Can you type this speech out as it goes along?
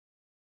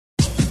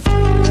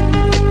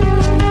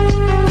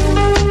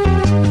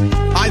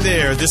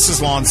there, this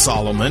is Lon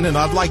Solomon, and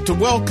I'd like to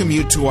welcome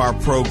you to our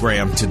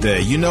program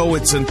today. You know,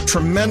 it's a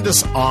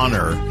tremendous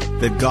honor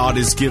that God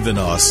has given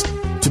us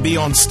to be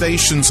on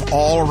stations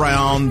all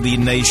around the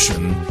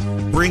nation,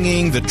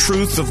 bringing the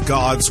truth of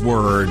God's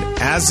Word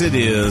as it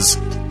is,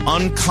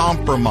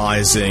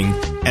 uncompromising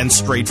and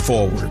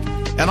straightforward.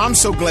 And I'm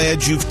so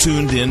glad you've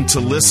tuned in to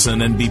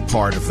listen and be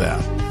part of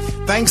that.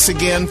 Thanks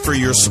again for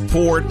your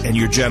support and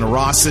your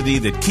generosity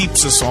that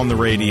keeps us on the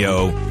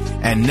radio.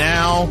 And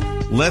now,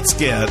 let's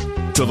get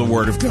to the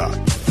Word of God.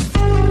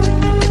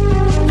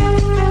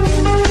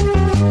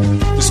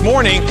 This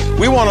morning,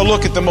 we want to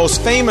look at the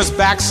most famous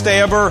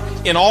backstabber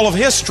in all of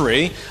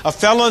history, a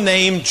fellow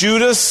named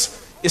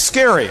Judas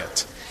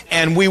Iscariot.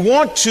 And we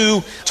want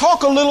to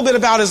talk a little bit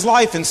about his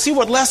life and see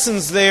what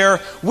lessons there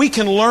we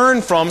can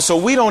learn from so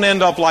we don't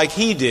end up like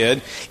he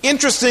did.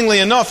 Interestingly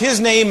enough, his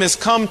name has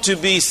come to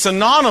be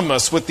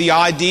synonymous with the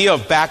idea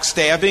of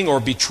backstabbing or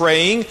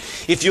betraying.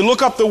 If you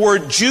look up the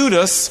word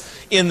Judas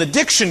in the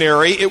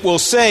dictionary, it will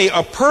say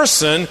a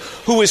person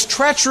who is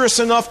treacherous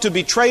enough to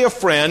betray a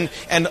friend,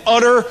 an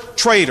utter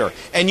traitor.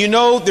 And you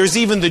know, there's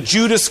even the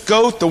Judas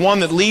goat, the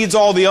one that leads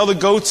all the other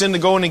goats into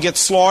going to get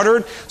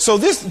slaughtered. So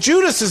this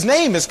Judas's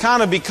name has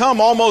kind of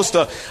become almost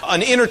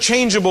an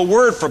interchangeable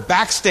word for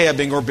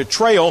backstabbing or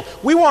betrayal.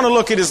 We want to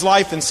look at his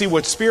life and see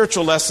what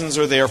spiritual lessons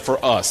are there for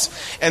us.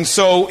 And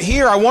so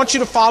here, I want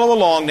you to follow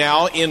along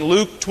now in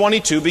Luke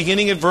 22,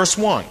 beginning at verse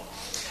 1.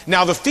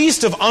 Now the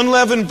feast of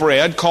unleavened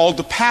bread, called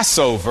the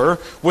Passover,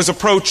 was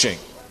approaching.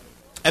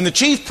 And the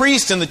chief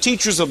priests and the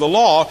teachers of the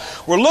law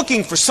were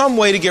looking for some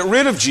way to get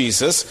rid of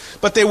Jesus,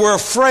 but they were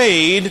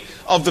afraid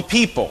of the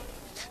people.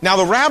 Now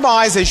the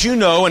rabbis, as you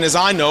know and as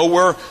I know,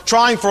 were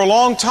trying for a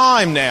long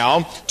time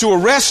now to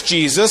arrest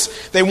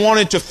Jesus. They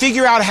wanted to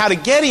figure out how to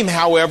get him,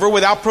 however,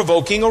 without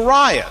provoking a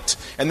riot.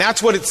 And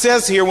that's what it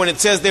says here when it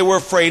says they were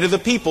afraid of the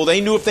people.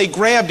 They knew if they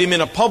grabbed him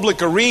in a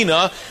public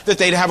arena that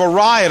they'd have a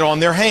riot on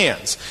their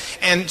hands.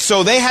 And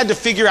so they had to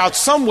figure out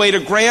some way to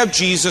grab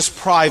Jesus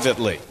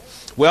privately.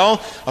 Well,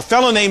 a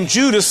fellow named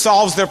Judas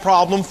solves their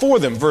problem for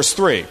them. Verse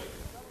 3.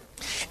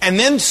 And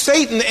then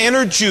Satan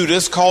entered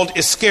Judas, called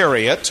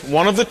Iscariot,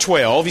 one of the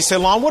 12. He said,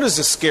 Lon, what does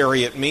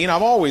Iscariot mean?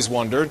 I've always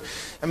wondered.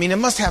 I mean, it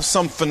must have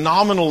some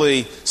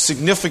phenomenally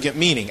significant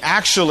meaning.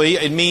 Actually,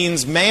 it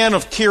means man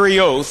of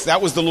Kerioth.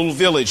 That was the little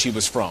village he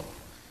was from.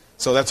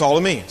 So that's all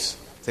it means.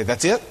 Say,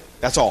 that's it?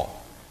 That's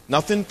all.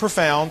 Nothing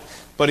profound.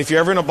 But if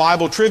you're ever in a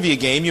Bible trivia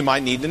game, you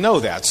might need to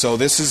know that. So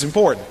this is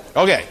important.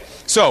 Okay,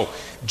 so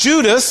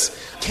Judas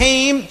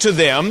came to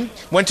them,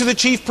 went to the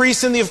chief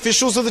priests and the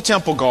officials of the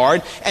temple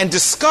guard, and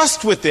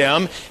discussed with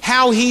them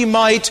how he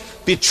might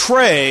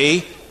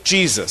betray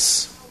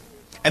Jesus.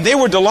 And they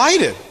were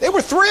delighted. They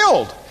were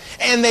thrilled.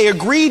 And they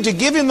agreed to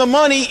give him the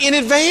money in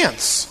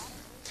advance.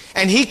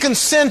 And he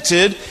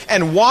consented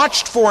and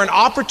watched for an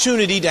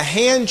opportunity to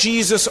hand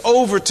Jesus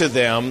over to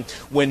them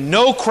when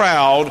no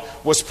crowd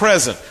was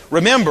present.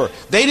 Remember,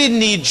 they didn't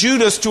need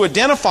Judas to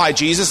identify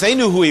Jesus. They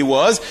knew who he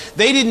was.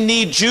 They didn't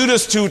need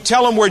Judas to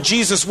tell them where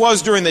Jesus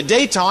was during the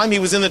daytime. He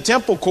was in the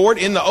temple court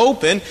in the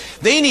open.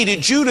 They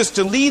needed Judas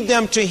to lead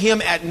them to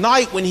him at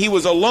night when he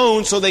was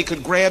alone so they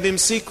could grab him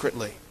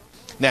secretly.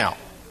 Now,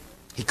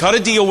 he cut a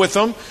deal with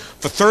them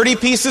for 30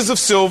 pieces of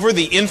silver,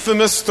 the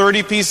infamous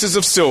 30 pieces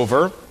of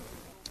silver.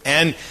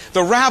 And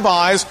the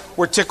rabbis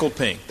were tickled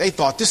pink. They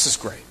thought, this is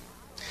great.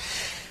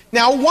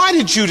 Now, why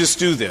did Judas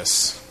do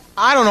this?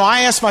 I don't know. I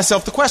asked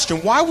myself the question,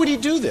 why would he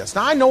do this?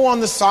 Now, I know on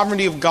the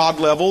sovereignty of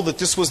God level that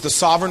this was the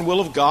sovereign will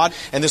of God,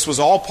 and this was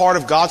all part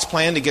of God's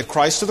plan to get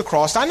Christ to the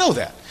cross. I know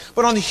that.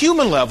 But on the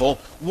human level,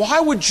 why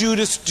would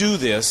Judas do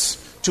this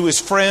to his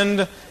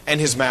friend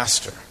and his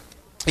master?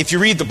 If you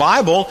read the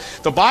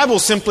Bible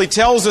simply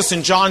tells us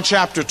in John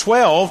chapter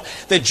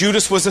 12 that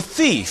Judas was a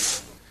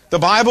thief. The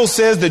Bible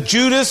says that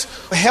Judas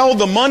held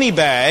the money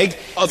bag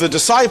of the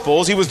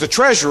disciples. He was the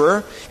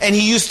treasurer, and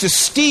he used to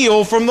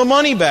steal from the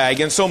money bag.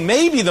 And so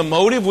maybe the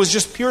motive was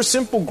just pure,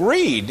 simple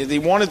greed. He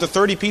wanted the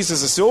 30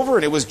 pieces of silver,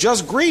 and it was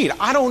just greed.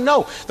 I don't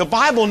know. The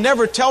Bible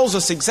never tells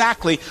us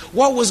exactly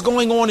what was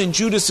going on in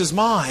Judas's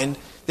mind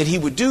that he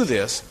would do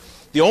this.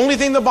 The only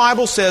thing the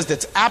Bible says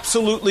that's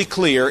absolutely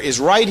clear is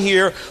right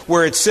here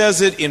where it says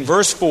it in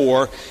verse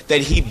 4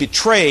 that he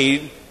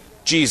betrayed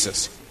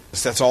Jesus.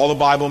 That's all the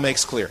Bible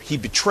makes clear. He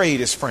betrayed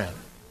his friend.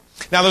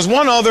 Now, there's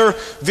one other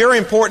very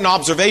important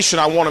observation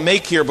I want to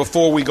make here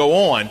before we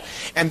go on.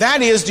 And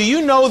that is, do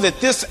you know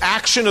that this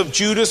action of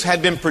Judas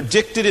had been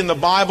predicted in the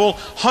Bible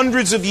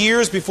hundreds of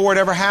years before it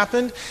ever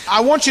happened?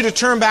 I want you to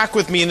turn back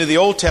with me into the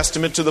Old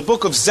Testament to the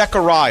book of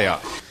Zechariah.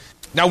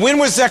 Now, when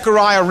was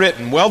Zechariah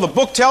written? Well, the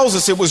book tells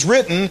us it was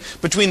written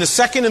between the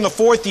 2nd and the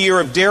 4th year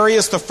of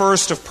Darius I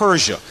of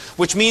Persia,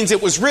 which means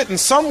it was written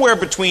somewhere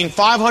between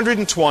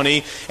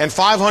 520 and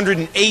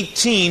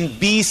 518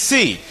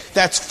 BC.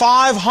 That's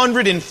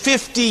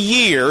 550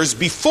 years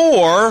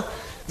before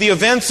the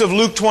events of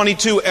Luke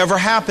 22 ever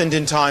happened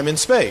in time and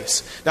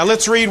space. Now,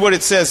 let's read what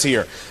it says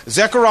here.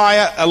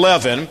 Zechariah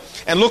 11,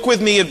 and look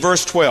with me at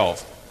verse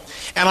 12.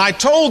 And I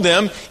told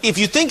them, if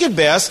you think it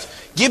best,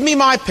 give me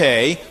my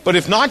pay, but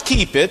if not,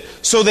 keep it.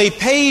 So they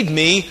paid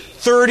me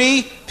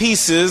 30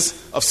 pieces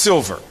of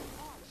silver.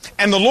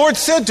 And the Lord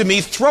said to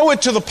me, throw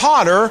it to the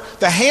potter,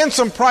 the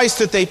handsome price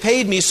that they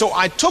paid me. So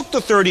I took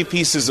the 30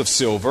 pieces of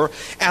silver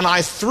and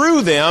I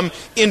threw them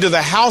into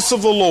the house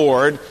of the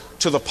Lord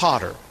to the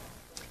potter.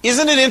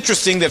 Isn't it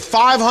interesting that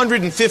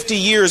 550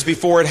 years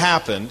before it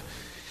happened,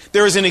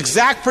 there is an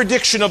exact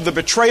prediction of the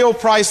betrayal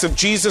price of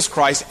Jesus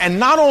Christ, and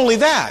not only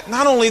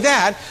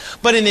that,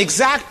 but an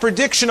exact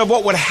prediction of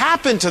what would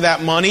happen to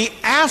that money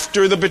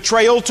after the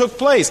betrayal took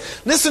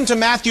place. Listen to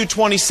Matthew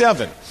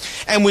 27.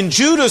 And when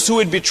Judas, who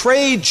had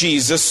betrayed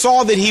Jesus,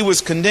 saw that he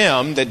was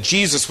condemned, that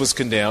Jesus was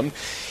condemned,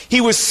 he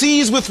was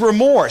seized with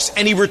remorse,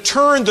 and he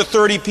returned the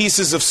 30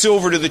 pieces of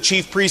silver to the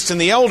chief priests and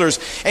the elders,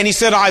 and he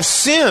said, I've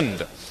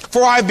sinned,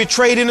 for I've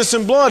betrayed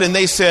innocent blood. And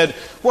they said,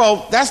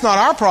 well, that's not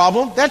our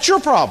problem, that's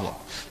your problem.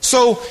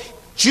 So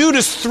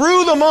Judas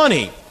threw the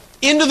money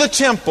into the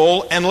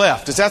temple and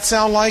left. Does that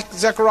sound like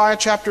Zechariah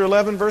chapter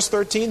 11, verse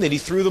 13, that he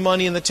threw the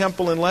money in the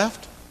temple and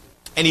left?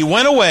 And he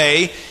went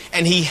away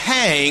and he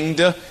hanged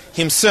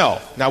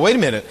himself. Now wait a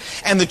minute.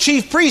 And the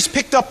chief priest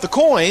picked up the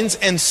coins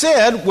and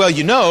said, well,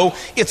 you know,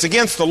 it's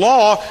against the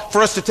law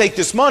for us to take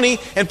this money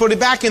and put it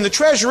back in the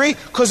treasury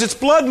because it's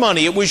blood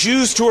money. It was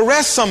used to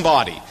arrest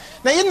somebody.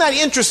 Now, isn't that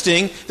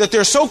interesting that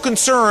they're so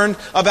concerned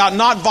about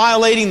not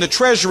violating the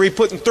treasury,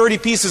 putting 30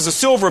 pieces of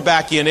silver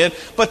back in it,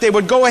 but they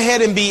would go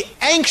ahead and be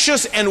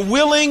anxious and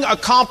willing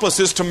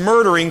accomplices to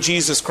murdering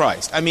Jesus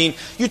Christ? I mean,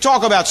 you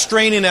talk about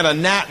straining at a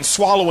gnat and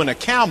swallowing a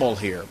camel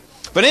here.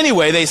 But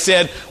anyway, they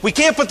said, we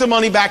can't put the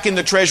money back in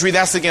the treasury,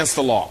 that's against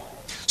the law.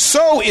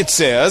 So it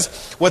says,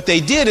 what they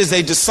did is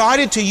they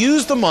decided to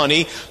use the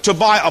money to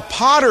buy a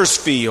potter's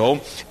field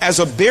as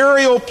a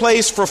burial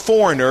place for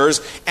foreigners,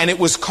 and it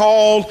was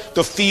called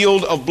the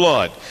Field of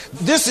Blood.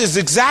 This is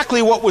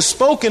exactly what was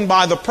spoken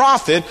by the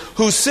prophet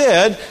who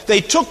said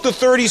they took the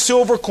 30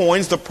 silver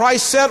coins, the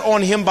price set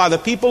on him by the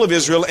people of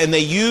Israel, and they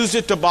used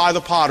it to buy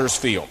the potter's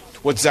field,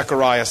 what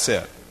Zechariah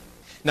said.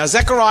 Now,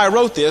 Zechariah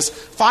wrote this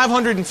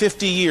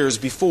 550 years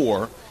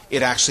before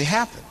it actually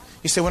happened.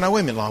 You say, well, now,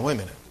 wait a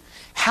minute.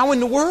 How in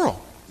the world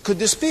could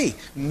this be?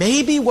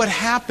 Maybe what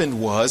happened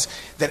was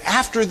that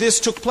after this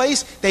took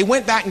place, they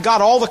went back and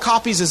got all the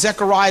copies of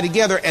Zechariah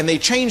together and they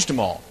changed them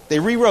all. They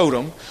rewrote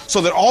them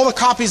so that all the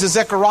copies of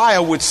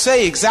Zechariah would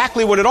say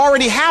exactly what had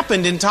already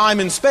happened in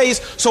time and space,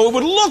 so it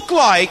would look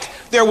like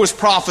there was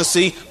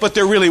prophecy, but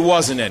there really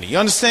wasn't any. You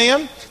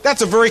understand?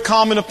 That's a very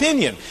common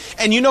opinion.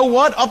 And you know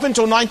what? Up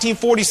until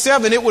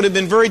 1947, it would have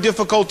been very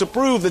difficult to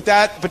prove that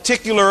that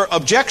particular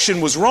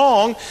objection was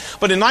wrong.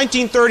 But in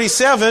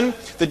 1937,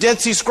 the Dead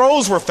Sea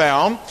Scrolls were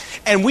found.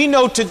 And we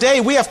know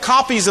today, we have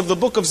copies of the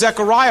book of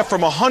Zechariah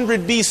from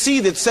 100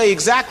 BC that say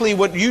exactly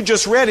what you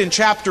just read in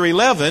chapter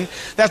 11.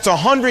 That's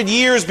 100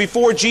 years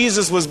before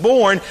Jesus was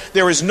born.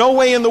 There is no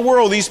way in the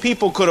world these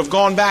people could have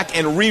gone back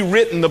and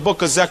rewritten the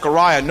book of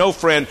Zechariah. No,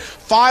 friend.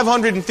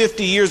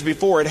 550 years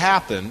before it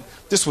happened,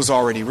 this was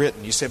already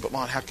written. You say, but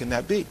Lon, how can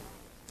that be?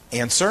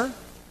 Answer,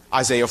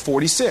 Isaiah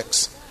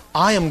 46.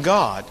 I am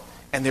God,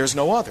 and there's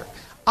no other.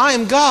 I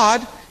am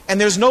God, and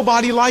there's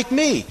nobody like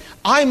me.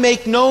 I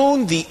make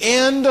known the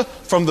end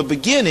from the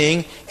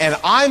beginning, and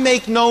I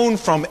make known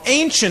from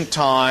ancient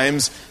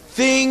times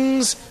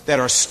things that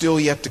are still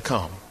yet to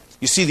come.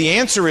 You see, the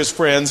answer is,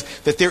 friends,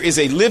 that there is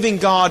a living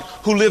God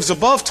who lives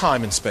above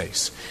time and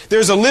space.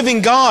 There's a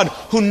living God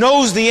who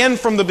knows the end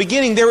from the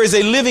beginning. There is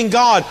a living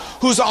God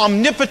whose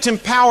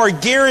omnipotent power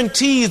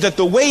guarantees that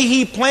the way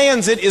He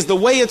plans it is the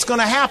way it's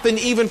going to happen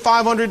even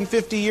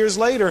 550 years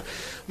later.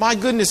 My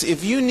goodness,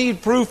 if you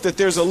need proof that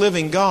there's a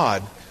living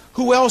God,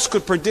 who else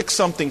could predict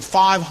something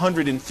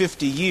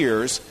 550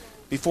 years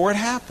before it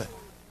happened?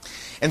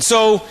 And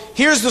so,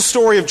 here's the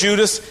story of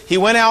Judas. He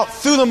went out,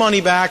 threw the money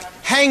back,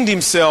 hanged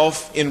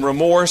himself in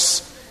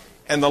remorse,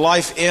 and the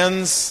life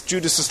ends,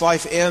 Judas's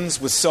life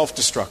ends with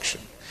self-destruction.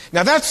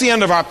 Now that's the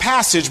end of our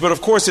passage, but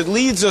of course it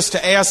leads us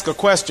to ask a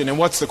question. And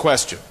what's the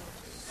question?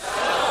 So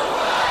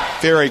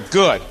what? Very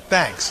good.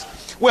 Thanks.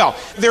 Well,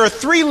 there are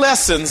 3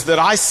 lessons that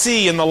I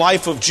see in the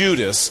life of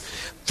Judas.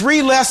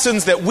 3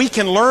 lessons that we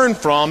can learn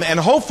from, and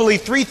hopefully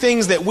 3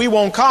 things that we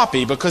won't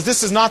copy, because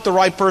this is not the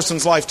right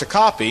person's life to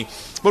copy.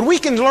 But we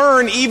can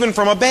learn even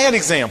from a bad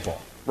example,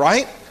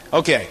 right?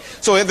 Okay,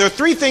 so there are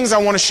 3 things I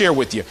want to share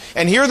with you.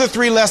 And here are the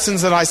 3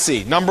 lessons that I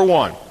see. Number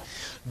 1,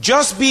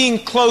 just being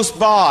close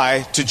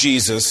by to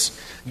Jesus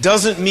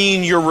doesn't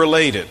mean you're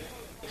related.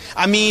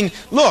 I mean,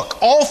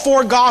 look, all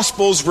 4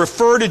 Gospels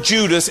refer to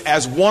Judas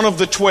as one of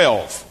the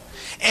 12.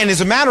 And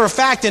as a matter of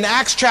fact, in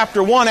Acts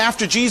chapter 1,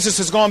 after Jesus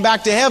has gone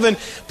back to heaven,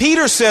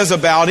 Peter says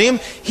about him,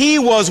 he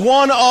was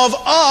one of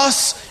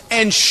us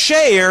and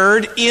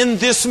shared in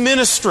this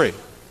ministry.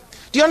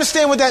 Do you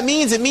understand what that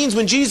means? It means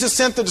when Jesus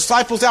sent the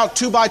disciples out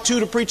 2 by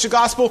 2 to preach the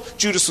gospel,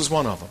 Judas was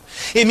one of them.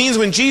 It means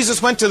when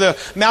Jesus went to the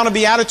Mount of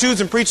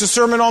Beatitudes and preached the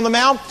Sermon on the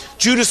Mount,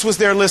 Judas was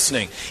there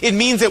listening. It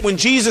means that when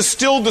Jesus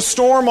stilled the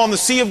storm on the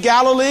Sea of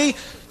Galilee,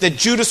 that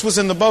Judas was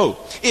in the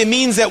boat. It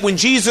means that when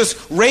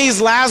Jesus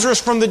raised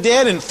Lazarus from the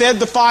dead and fed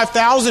the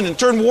 5,000 and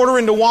turned water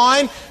into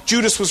wine,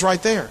 Judas was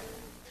right there.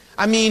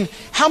 I mean,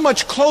 how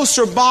much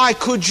closer by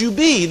could you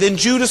be than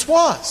Judas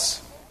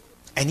was?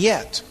 And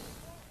yet,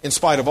 in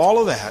spite of all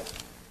of that,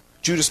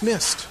 Judas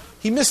missed.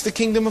 He missed the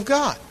kingdom of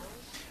God.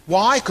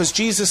 Why? Because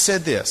Jesus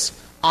said this,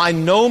 I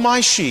know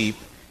my sheep,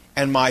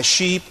 and my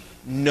sheep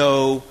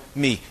know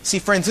me. See,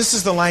 friends, this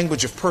is the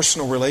language of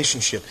personal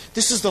relationship.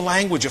 This is the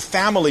language of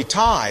family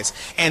ties.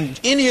 And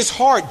in his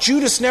heart,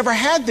 Judas never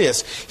had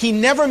this. He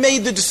never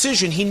made the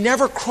decision. He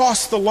never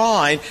crossed the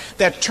line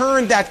that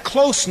turned that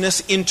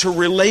closeness into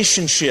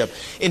relationship,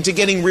 into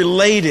getting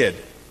related.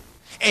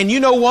 And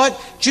you know what?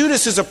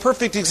 Judas is a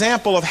perfect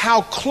example of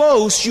how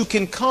close you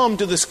can come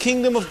to this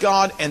kingdom of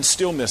God and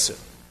still miss it.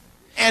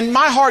 And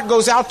my heart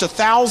goes out to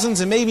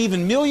thousands and maybe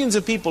even millions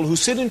of people who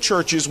sit in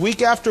churches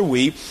week after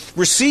week,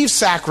 receive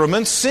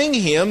sacraments, sing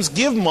hymns,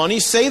 give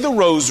money, say the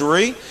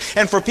rosary,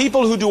 and for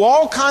people who do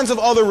all kinds of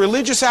other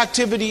religious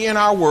activity in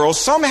our world,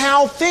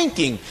 somehow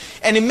thinking,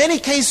 and in many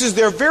cases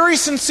they're very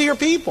sincere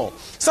people,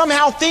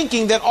 somehow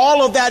thinking that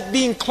all of that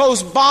being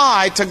close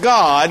by to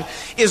God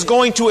is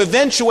going to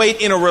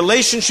eventuate in a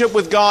relationship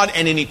with God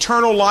and in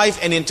eternal life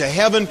and into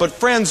heaven. But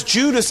friends,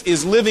 Judas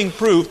is living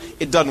proof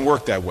it doesn't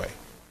work that way.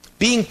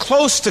 Being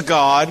close to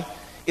God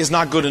is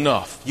not good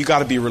enough. You got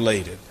to be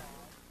related.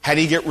 How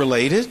do you get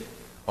related?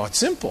 Oh, it's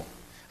simple.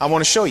 I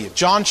want to show you.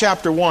 John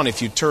chapter 1,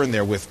 if you turn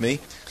there with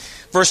me.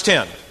 Verse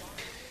 10. It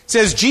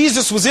says,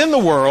 Jesus was in the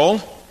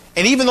world,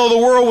 and even though the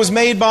world was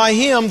made by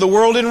him, the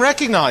world didn't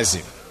recognize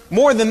him.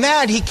 More than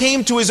that, he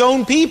came to his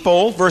own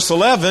people, verse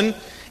 11,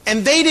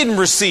 and they didn't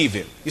receive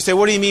him. You say,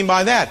 what do you mean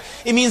by that?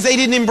 It means they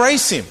didn't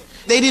embrace him.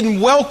 They didn't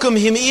welcome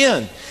him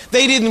in.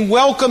 They didn't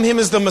welcome him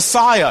as the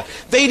Messiah.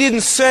 They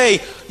didn't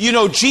say, you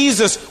know,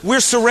 Jesus, we're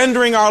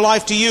surrendering our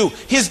life to you.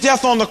 His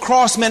death on the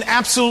cross meant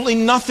absolutely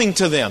nothing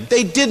to them.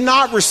 They did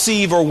not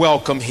receive or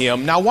welcome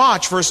him. Now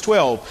watch verse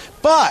 12.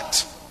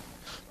 But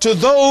to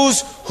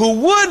those who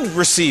would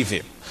receive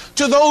him,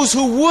 to those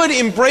who would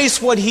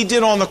embrace what he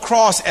did on the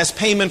cross as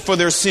payment for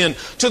their sin,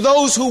 to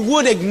those who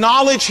would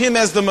acknowledge him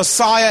as the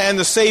Messiah and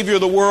the Savior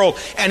of the world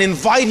and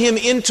invite him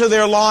into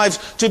their lives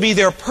to be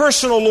their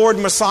personal Lord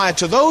and Messiah,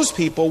 to those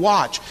people,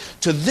 watch,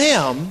 to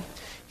them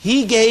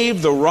he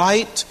gave the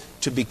right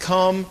to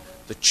become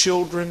the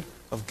children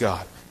of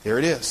God. There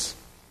it is.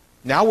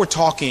 Now we're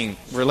talking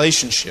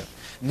relationship.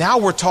 Now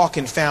we're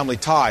talking family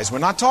ties. We're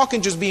not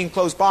talking just being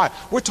close by.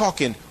 We're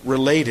talking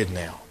related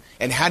now.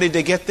 And how did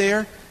they get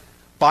there?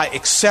 By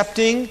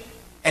accepting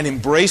and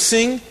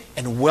embracing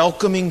and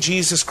welcoming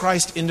Jesus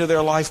Christ into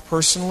their life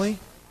personally.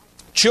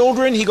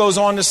 Children, he goes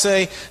on to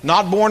say,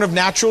 not born of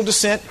natural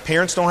descent.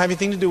 Parents don't have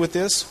anything to do with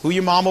this. Who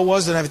your mama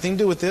was doesn't have anything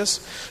to do with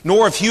this.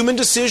 Nor of human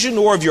decision,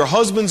 nor of your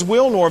husband's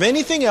will, nor of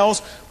anything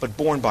else, but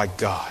born by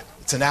God.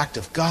 It's an act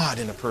of God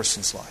in a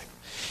person's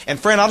life. And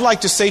friend, I'd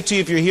like to say to you,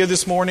 if you're here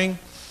this morning,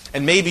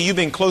 and maybe you've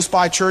been close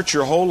by church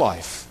your whole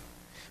life,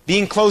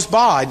 being close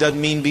by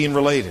doesn't mean being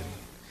related.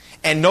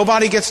 And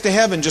nobody gets to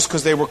heaven just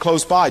because they were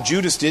close by.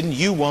 Judas didn't.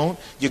 You won't.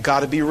 You got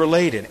to be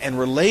related. And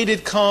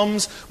related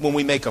comes when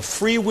we make a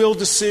free will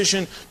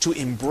decision to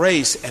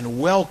embrace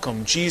and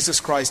welcome Jesus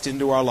Christ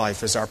into our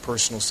life as our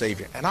personal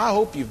Savior. And I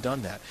hope you've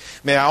done that.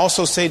 May I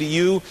also say to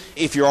you,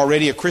 if you're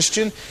already a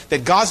Christian,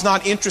 that God's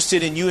not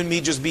interested in you and me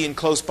just being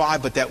close by,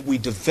 but that we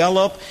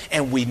develop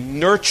and we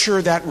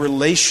nurture that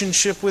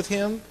relationship with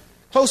him.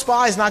 Close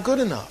by is not good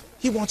enough.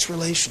 He wants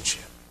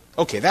relationship.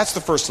 Okay, that's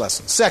the first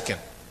lesson. Second.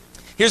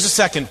 Here's the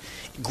second.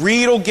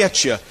 Greed will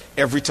get you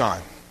every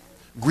time.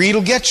 Greed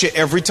will get you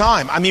every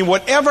time. I mean,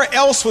 whatever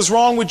else was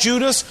wrong with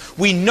Judas,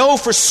 we know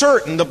for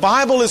certain, the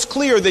Bible is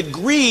clear that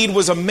greed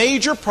was a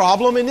major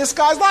problem in this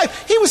guy's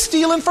life. He was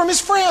stealing from his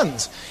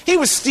friends. He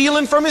was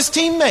stealing from his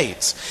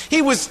teammates.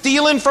 He was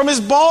stealing from his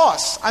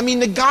boss. I mean,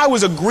 the guy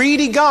was a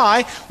greedy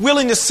guy,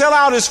 willing to sell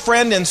out his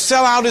friend and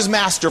sell out his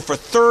master for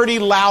 30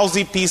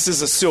 lousy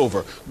pieces of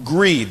silver.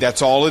 Greed,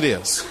 that's all it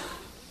is.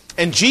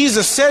 And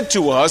Jesus said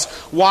to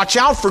us, watch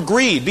out for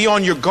greed. Be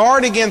on your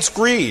guard against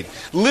greed.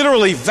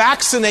 Literally,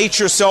 vaccinate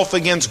yourself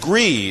against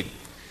greed.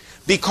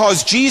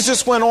 Because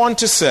Jesus went on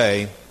to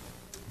say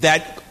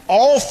that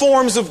all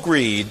forms of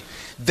greed,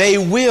 they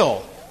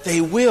will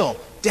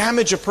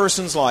damage a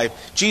person's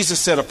life. Jesus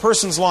said a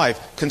person's life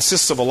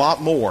consists of a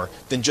lot more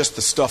than just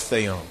the stuff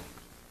they own.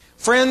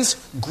 Friends,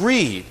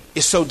 greed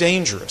is so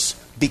dangerous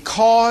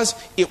because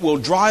it will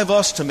drive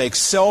us to make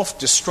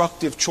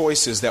self-destructive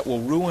choices that will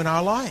ruin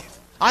our life.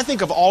 I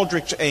think of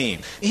Aldrich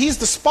Ames. He's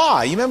the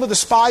spy. You remember the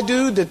spy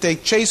dude that they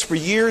chased for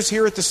years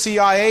here at the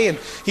CIA, and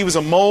he was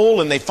a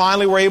mole, and they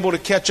finally were able to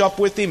catch up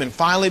with him and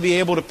finally be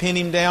able to pin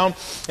him down.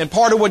 And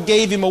part of what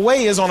gave him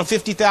away is on a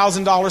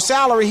 $50,000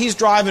 salary, he's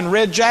driving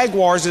red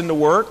Jaguars into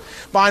work,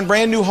 buying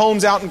brand new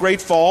homes out in Great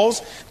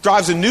Falls,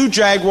 drives a new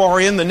Jaguar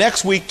in the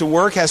next week to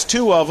work, has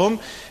 2 of them.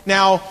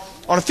 Now,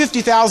 on a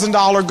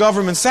 $50,000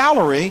 government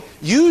salary,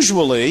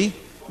 usually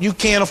you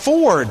can't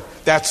afford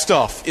that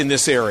stuff in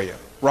this area,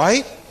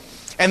 right?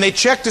 And they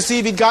checked to see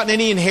if he'd gotten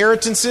any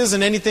inheritances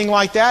and anything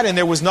like that, and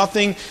there was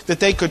nothing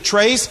that they could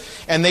trace.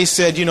 And they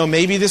said, you know,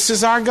 maybe this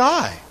is our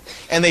guy.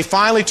 And they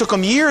finally took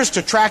them years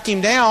to track him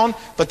down,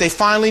 but they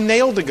finally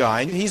nailed the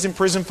guy. He's in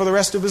prison for the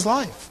rest of his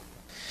life.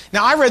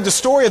 Now, I read the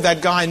story of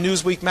that guy in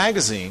Newsweek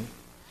magazine,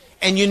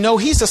 and you know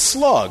he's a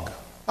slug.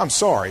 I'm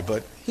sorry,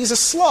 but he's a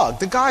slug.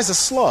 The guy's a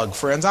slug,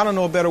 friends. I don't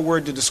know a better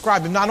word to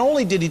describe him. Not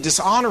only did he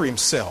dishonor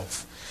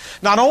himself,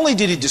 not only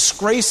did he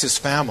disgrace his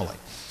family,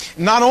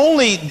 not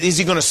only is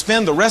he going to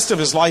spend the rest of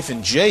his life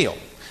in jail,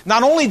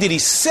 not only did he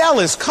sell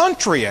his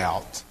country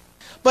out,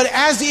 but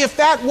as if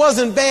that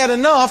wasn't bad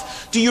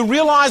enough, do you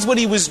realize what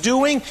he was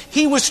doing?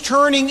 He was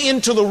turning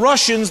into the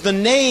Russians the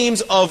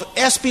names of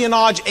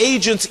espionage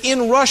agents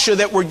in Russia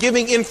that were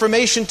giving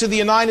information to the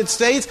United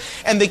States,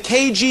 and the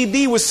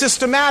KGB was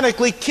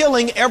systematically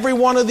killing every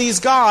one of these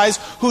guys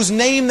whose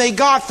name they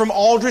got from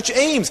Aldrich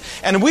Ames.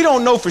 And we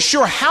don't know for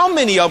sure how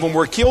many of them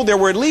were killed. There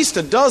were at least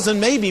a dozen,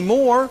 maybe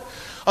more,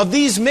 of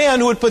these men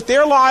who had put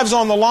their lives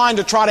on the line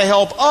to try to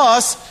help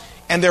us,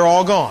 and they're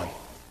all gone.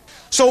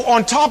 So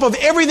on top of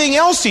everything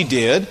else he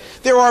did,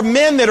 there are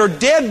men that are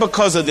dead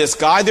because of this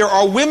guy. There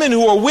are women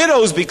who are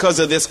widows because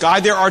of this guy.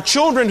 There are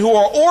children who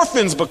are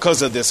orphans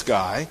because of this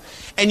guy.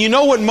 And you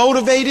know what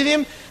motivated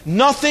him?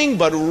 Nothing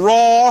but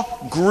raw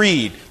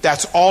greed.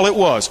 That's all it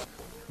was.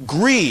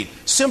 Greed.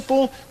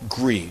 Simple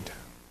greed.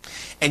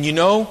 And you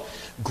know,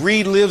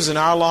 greed lives in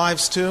our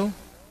lives too.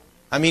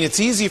 I mean, it's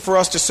easy for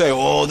us to say,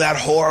 oh, that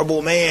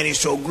horrible man, he's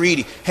so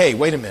greedy. Hey,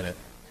 wait a minute.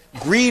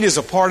 Greed is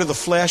a part of the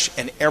flesh,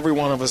 and every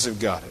one of us have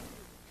got it.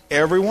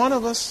 Every one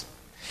of us.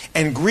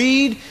 And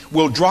greed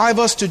will drive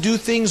us to do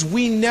things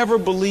we never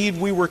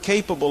believed we were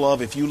capable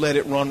of if you let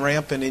it run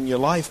rampant in your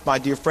life, my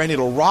dear friend.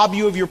 It'll rob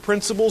you of your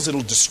principles.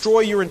 It'll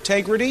destroy your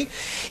integrity.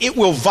 It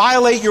will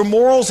violate your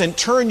morals and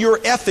turn your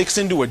ethics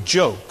into a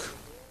joke.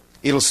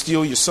 It'll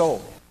steal your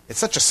soul. It's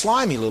such a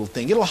slimy little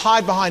thing. It'll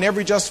hide behind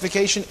every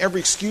justification,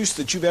 every excuse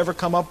that you've ever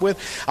come up with.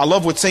 I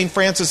love what St.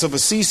 Francis of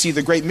Assisi,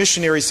 the great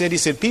missionary, said. He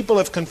said, people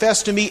have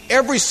confessed to me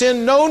every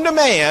sin known to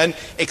man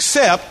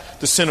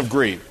except the sin of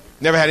greed.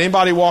 Never had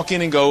anybody walk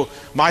in and go,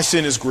 my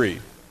sin is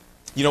greed.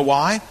 You know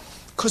why?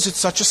 Because it's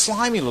such a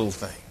slimy little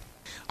thing.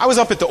 I was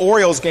up at the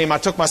Orioles game. I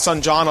took my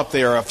son John up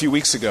there a few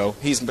weeks ago.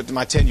 He's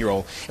my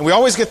 10-year-old. And we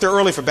always get there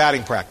early for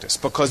batting practice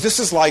because this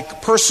is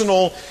like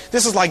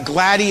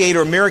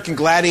gladiator, American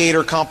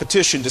gladiator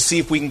competition to see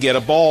if we can get a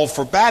ball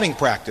for batting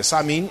practice.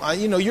 I mean,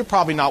 you're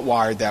probably not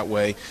wired that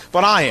way,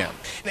 but I am.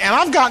 And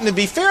I've gotten to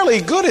be fairly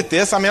good at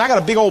this. I mean, I got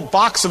a big old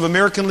box of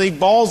American League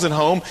balls at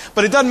home,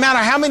 but it doesn't matter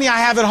how many I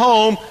have at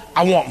home,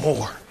 I want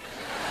more.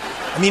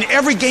 I mean,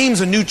 every game's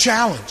a new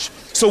challenge.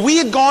 So we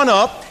had gone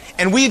up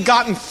and we had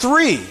gotten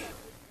 3.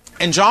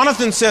 And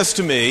Jonathan says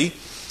to me,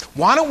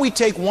 why don't we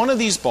take one of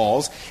these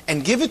balls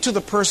and give it to the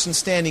person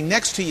standing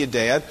next to you,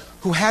 Dad,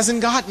 who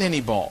hasn't gotten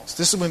any balls?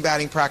 This is when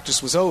batting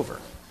practice was over.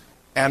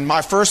 And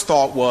my first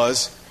thought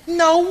was,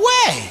 no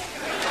way.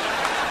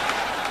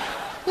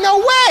 No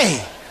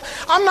way.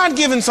 I'm not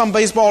giving some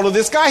baseball to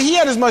this guy. He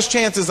had as much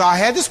chance as I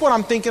had. This is what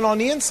I'm thinking on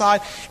the inside.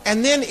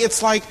 And then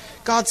it's like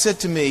God said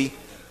to me,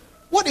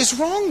 what is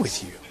wrong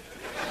with you?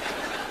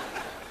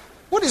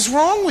 What is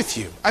wrong with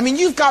you? I mean,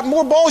 you've got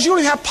more balls. You don't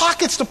even have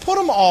pockets to put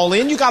them all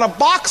in. You got a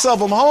box of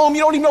them home.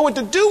 You don't even know what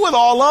to do with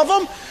all of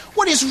them.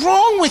 What is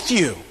wrong with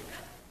you?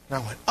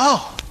 And I went,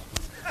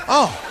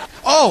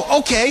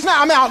 okay.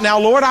 Now I'm out now,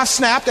 Lord. I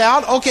snapped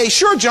out. Okay,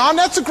 sure, John,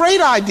 that's a great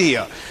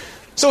idea.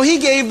 So he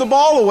gave the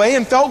ball away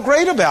and felt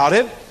great about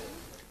it.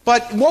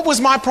 But what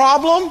was my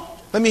problem?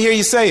 Let me hear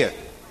you say it.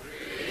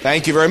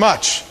 Thank you very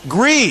much.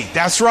 Greed.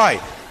 That's right.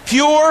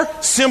 Pure,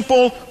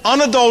 simple,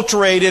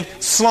 unadulterated,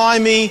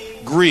 slimy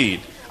greed.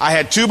 I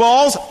had 2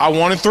 balls, I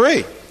wanted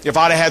 3. If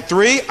I'd have had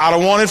 3, I'd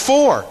have wanted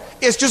 4.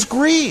 It's just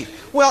greed.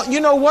 Well, you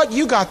know what?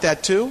 You got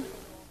that too.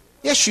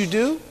 Yes, you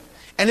do.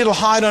 And it'll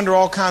hide under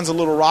all kinds of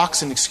little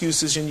rocks and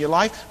excuses in your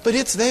life, but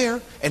it's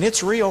there, and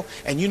it's real.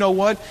 And you know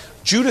what?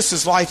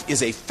 Judas's life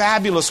is a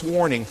fabulous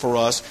warning for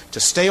us to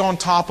stay on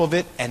top of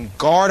it and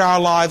guard our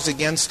lives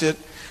against it.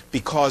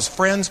 Because,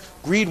 friends,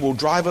 greed will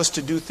drive us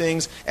to do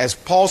things. As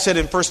Paul said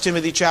in 1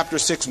 Timothy chapter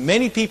 6,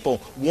 many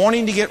people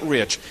wanting to get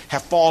rich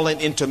have fallen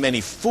into many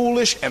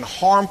foolish and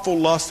harmful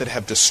lusts that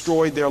have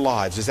destroyed their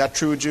lives. Is that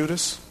true of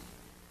Judas?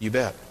 You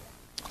bet.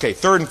 Okay,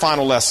 third and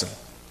final lesson.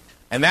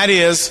 And that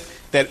is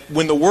that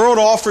when the world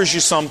offers you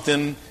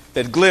something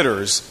that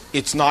glitters,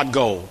 it's not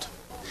gold.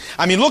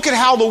 I mean, look at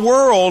how the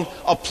world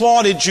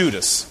applauded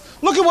Judas.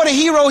 Look at what a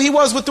hero he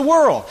was with the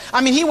world.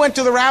 I mean, he went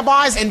to the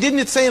rabbis, and didn't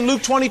it say in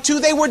Luke 22,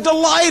 they were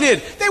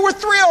delighted. They were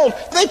thrilled.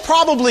 They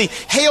probably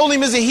hailed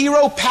him as a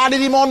hero, patted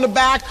him on the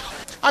back.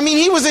 I mean,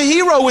 he was a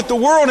hero with the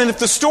world, and if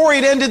the story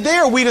had ended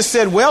there, we'd have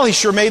said, well, he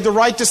sure made the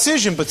right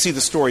decision. But see,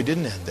 the story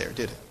didn't end there,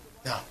 did it?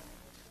 No.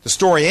 The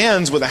story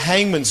ends with a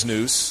hangman's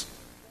noose,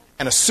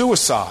 and a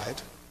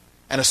suicide,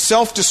 and a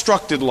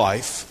self-destructed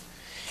life.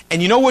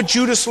 And you know what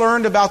Judas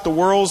learned about the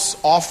world's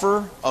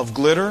offer of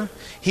glitter?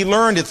 He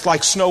learned it's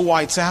like Snow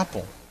White's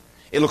apple.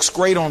 It looks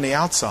great on the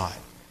outside,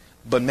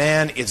 but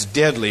man, it's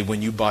deadly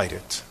when you bite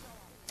it.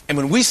 And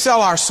when we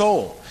sell our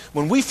soul,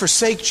 when we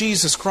forsake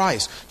Jesus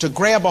Christ to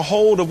grab a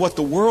hold of what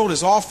the world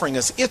is offering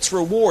us, its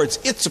rewards,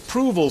 its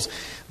approvals,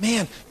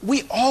 man,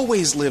 we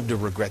always live to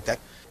regret that.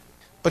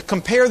 But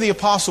compare the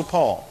Apostle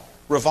Paul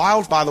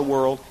reviled by the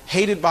world,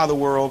 hated by the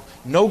world,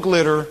 no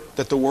glitter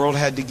that the world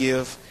had to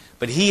give.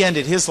 But he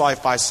ended his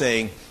life by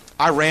saying,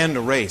 I ran the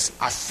race.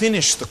 I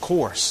finished the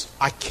course.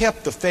 I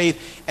kept the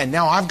faith. And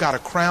now I've got a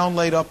crown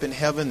laid up in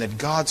heaven that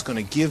God's going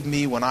to give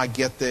me when I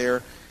get there.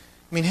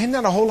 I mean, isn't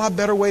that a whole lot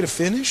better way to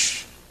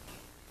finish?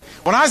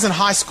 When I was in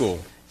high school,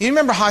 you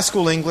remember high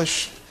school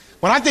English?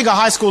 When I think of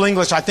high school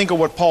English, I think of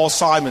what Paul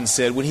Simon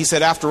said when he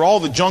said, after all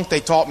the junk they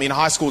taught me in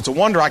high school, it's a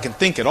wonder I can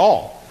think at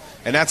all.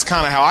 And that's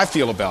kind of how I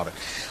feel about it.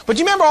 But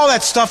you remember all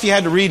that stuff you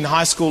had to read in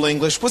high school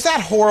English? Was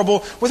that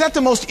horrible? Was that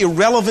the most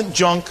irrelevant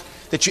junk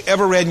that you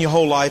ever read in your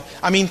whole life?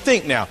 I mean,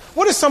 think now.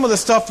 What is some of the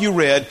stuff you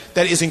read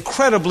that is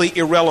incredibly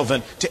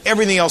irrelevant to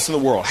everything else in the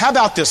world? How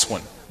about this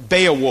one?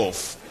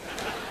 Beowulf.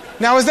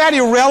 Now, is that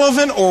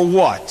irrelevant or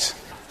what?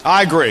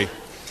 I agree.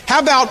 How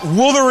about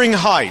Wuthering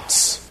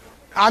Heights?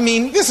 I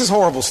mean, this is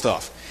horrible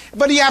stuff.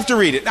 But you have to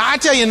read it. Now, I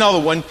tell you another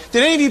one.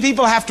 Did any of you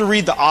people have to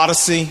read the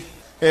Odyssey?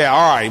 Yeah,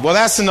 all right. Well,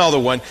 that's another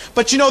one.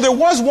 But you know, there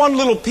was one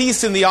little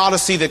piece in the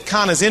Odyssey that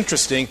kind of is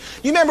interesting.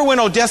 You remember when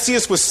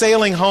Odysseus was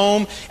sailing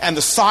home and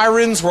the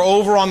sirens were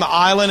over on the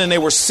island and they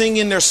were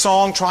singing their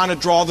song trying to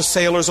draw the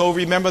sailors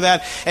over? You remember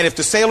that? And if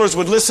the sailors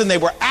would listen, they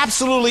were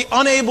absolutely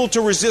unable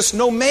to resist.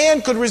 No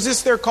man could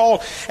resist their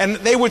call. And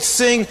they would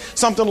sing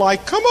something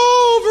like, come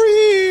over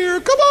here,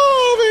 come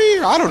over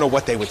here. I don't know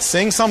what they would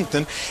sing,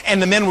 something.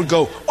 And the men would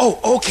go,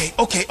 oh,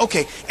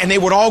 okay. And they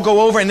would all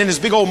go over, and then this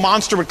big old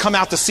monster would come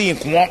out to sea and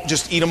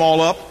just eat them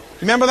all up.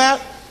 Remember that?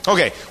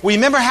 Okay. Well, you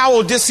remember how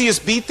Odysseus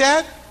beat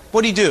that?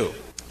 What did he do?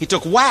 He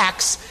took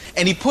wax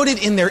and he put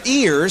it in their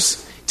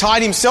ears,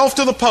 tied himself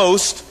to the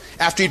post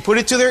after he'd put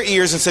it to their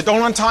ears and said,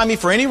 don't untie me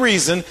for any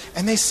reason.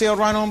 And they sailed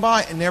right on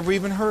by and never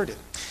even heard it.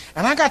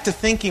 And I got to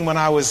thinking when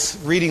I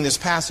was reading this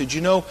passage,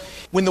 you know,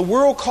 when the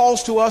world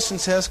calls to us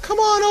and says, come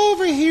on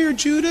over here,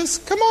 Judas,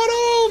 come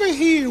on over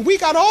here. We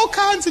got all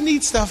kinds of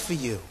neat stuff for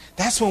you.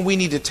 That's when we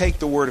need to take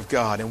the Word of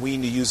God and we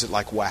need to use it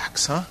like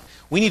wax, huh?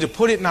 We need to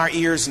put it in our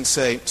ears and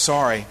say,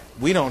 sorry,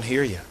 we don't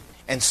hear you.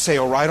 And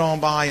sail right on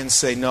by and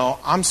say, no,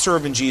 I'm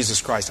serving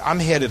Jesus Christ. I'm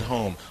headed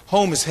home.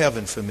 Home is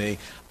heaven for me.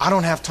 I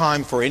don't have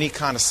time for any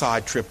kind of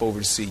side trip over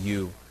to see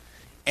you.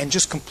 And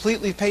just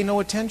completely pay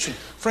no attention.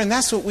 Friend,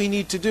 that's what we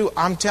need to do.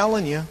 I'm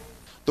telling you.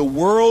 The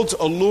world's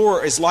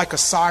allure is like a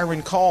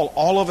siren call.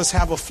 All of us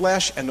have a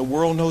flesh, and the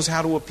world knows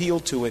how to appeal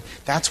to it.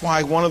 That's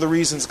why one of the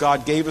reasons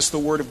God gave us the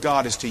Word of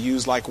God is to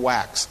use like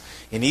wax.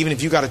 And even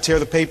if you got to tear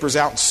the papers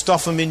out and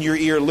stuff them in your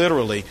ear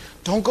literally,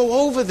 don't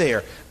go over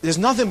there. There's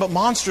nothing but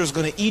monsters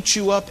going to eat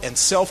you up and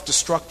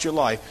self-destruct your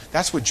life.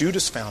 That's what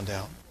Judas found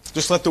out.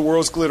 Just let the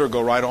world's glitter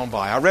go right on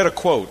by. I read a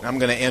quote, and I'm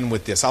going to end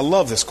with this. I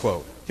love this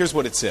quote. Here's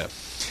what it said.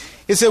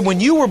 It said, when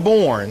you were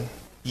born,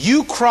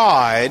 you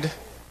cried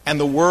and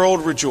the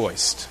world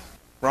rejoiced.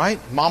 Right?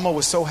 Mama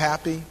was so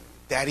happy,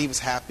 Daddy was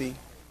happy,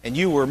 and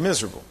you were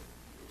miserable.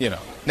 You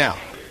know. Now,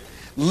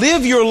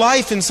 live your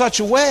life in such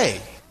a way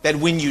that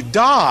when you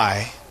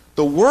die,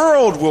 the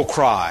world will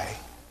cry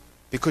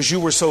because you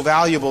were so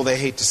valuable they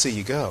hate to see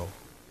you go.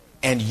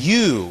 And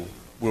you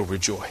will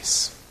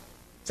rejoice.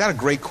 Is that a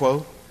great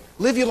quote?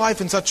 Live your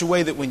life in such a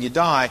way that when you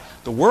die,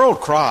 the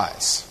world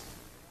cries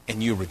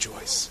and you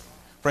rejoice.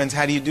 Friends,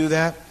 how do you do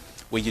that?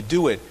 Well, you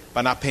do it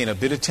by not paying a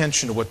bit of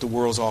attention to what the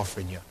world's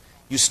offering you.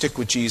 You stick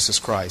with Jesus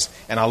Christ.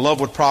 And I love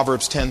what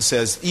Proverbs 10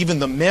 says. Even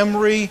the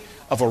memory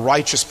of a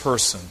righteous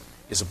person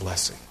is a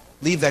blessing.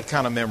 Leave that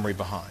kind of memory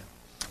behind.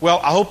 Well,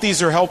 I hope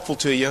these are helpful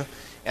to you,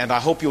 and I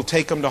hope you'll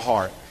take them to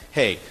heart.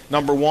 Hey,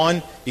 number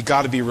one, you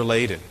got to be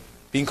related.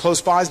 Being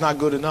close by is not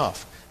good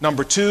enough.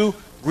 Number two,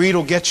 greed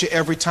will get you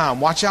every time.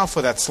 Watch out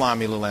for that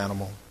slimy little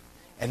animal.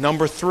 And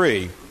number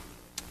three,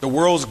 the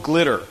world's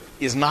glitter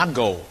is not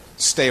gold.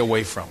 Stay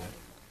away from it.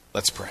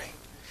 Let's pray.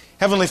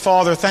 Heavenly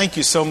Father, thank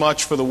you so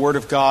much for the Word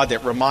of God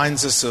that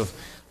reminds us of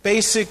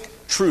basic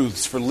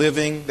truths for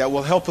living that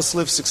will help us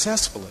live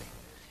successfully.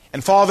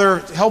 And Father,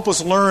 help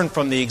us learn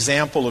from the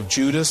example of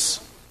Judas,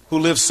 who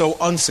lived so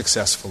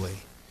unsuccessfully.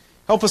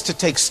 Help us to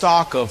take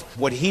stock of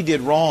what he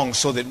did wrong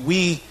so that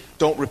we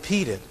don't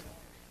repeat it.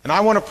 And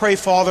I want to pray,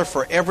 Father,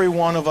 for every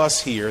one of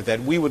us here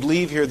that we would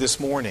leave here this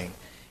morning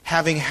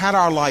having had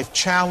our life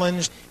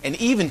challenged and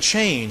even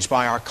changed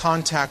by our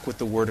contact with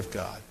the Word of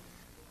God.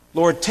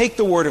 Lord, take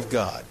the Word of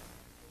God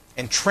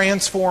and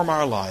transform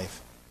our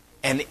life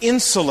and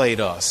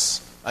insulate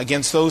us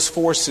against those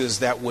forces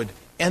that would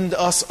end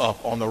us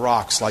up on the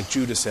rocks like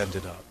Judas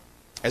ended up,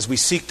 as we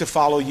seek to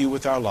follow you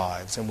with our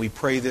lives. And we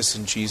pray this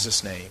in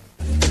Jesus' name.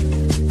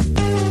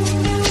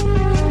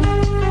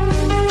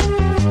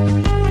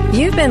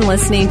 You've been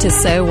listening to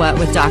So What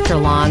with Dr.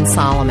 Lon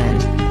Solomon.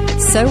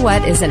 So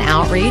What is an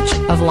outreach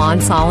of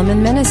Lon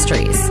Solomon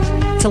Ministries.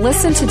 To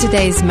listen to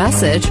today's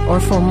message or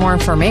for more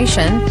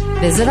information,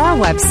 visit our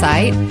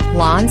website,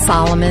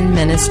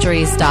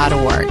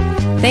 lonsolomonministries.org.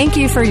 Thank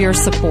you for your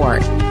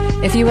support.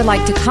 If you would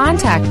like to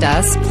contact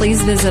us,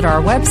 please visit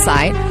our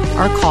website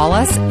or call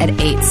us at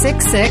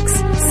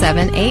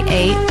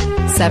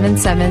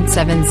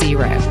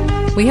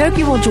 866-788-7770. We hope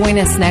you will join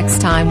us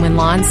next time when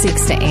Lon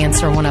seeks to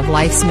answer one of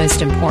life's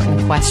most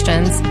important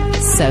questions,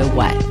 so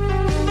what?